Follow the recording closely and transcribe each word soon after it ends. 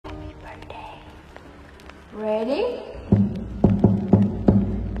Ready?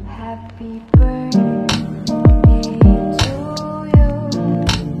 Happy birthday to you.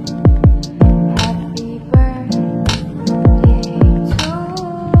 Happy birthday to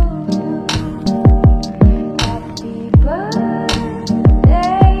you. Happy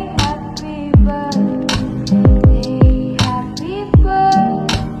birthday, happy birthday, happy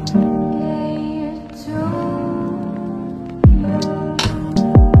birthday to you.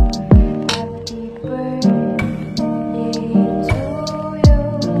 Happy birthday to you.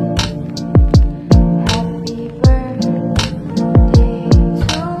 Happy birthday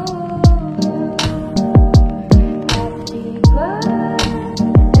to you. Happy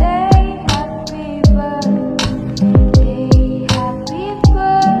birthday, happy birthday, happy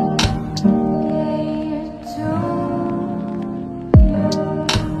birthday to you.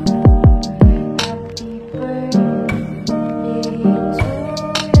 Happy birthday to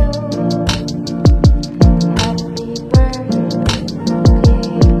you.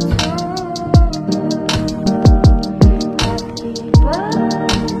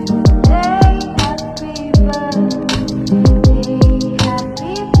 Happy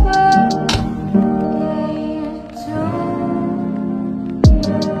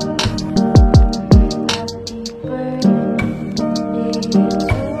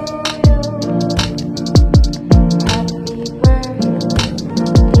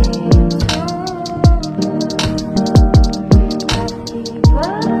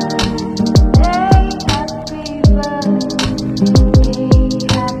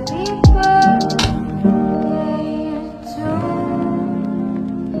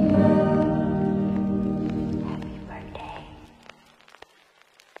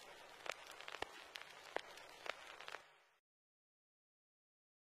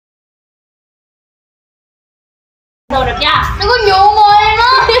Rồi được chưa? Nó có nhuộm môi em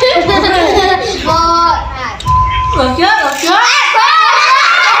đó. Một, hai. Được chưa? Được chưa?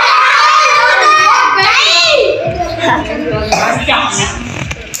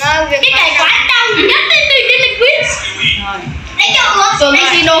 Cái này quá đau nhất đến quiz. Đấy cho Tưởng cho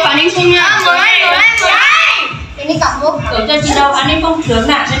chị đồ phản ứng không nha. Cái này cầm vô. Tưởng cho chị đồ phản ứng không sướng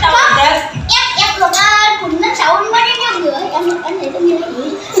nào. Sẽ tao được đấy. Em được quần nó xấu nó quá như nữa. Em được cái này tôi như thế gì?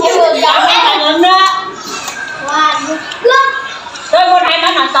 Em được Cảm ơn phản ứng đó. wow, cướp. Rồi một hai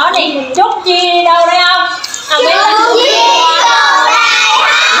bạn nói to đi. Chúc chị đâu đây không? À mấy lần chúc chị đâu đây.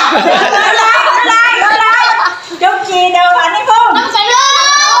 Chúc chị đâu phản ứng không? Nó phải luôn.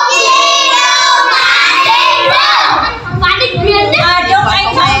 Chúc chị đâu phản ứng không? Phản ứng chuyên đấy. À chúc anh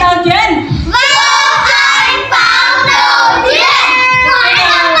không đầu chuyên. Chúc anh phóng đầu chuyên. Anh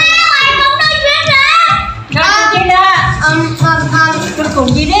không đầu chuyên nữa. Rồi chúc chị nữa. Chúc cùng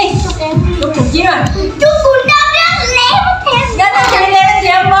chị đi. Chúc cùng chị rồi. Chúc cùng đâu đó lém em. Đó là chị lên chị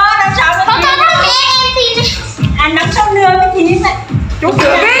em bó đằng sau cái Con gì. em thì Anh đằng sau nưa cái gì này. Chúc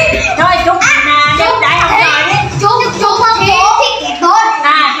được đi. Rồi chúc đến đại học giỏi đi. Chúc không bố thích kẻ tốt.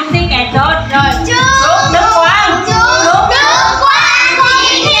 À chúc thi kẻ tốt rồi. Chúc Đức Quang. Chúc Đức Quang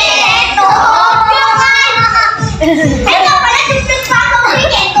thi kẻ tốt tương lai. Thế không phải là chúc Đức Quang không thi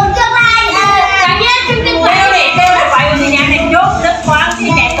kẻ tốt tương lai. Chẳng nhé chúc Đức Quang. Đây là phải của nhà này chúc Đức Quang thi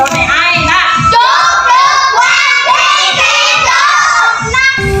kẻ tốt này ai đó. Chúc Đức Quang thi kẻ tốt.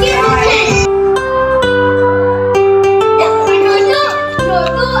 Năm kim một thịt. Rồi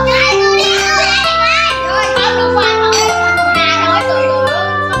cứ ai cứ đi ai. Rồi không Đức Quang không. Nà nói từ từ.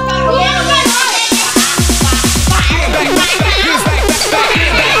 Không cho đi.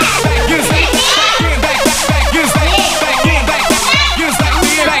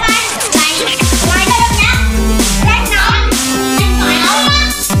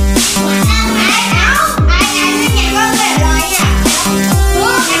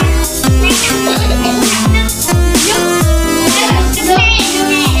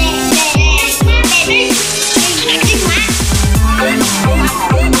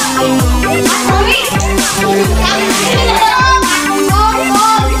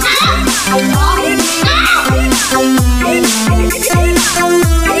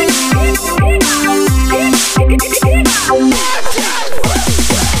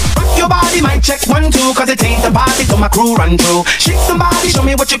 Your body might check 1, 2, cause it ain't the party so my crew run through. Shake somebody, show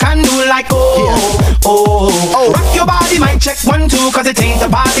me what you can do like oh. Rock your body might check 1, 2, cause it ain't the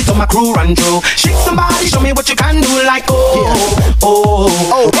party so my crew run through. Shake somebody, show me what you can do like oh. 1,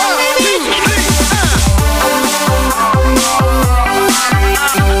 2, 3,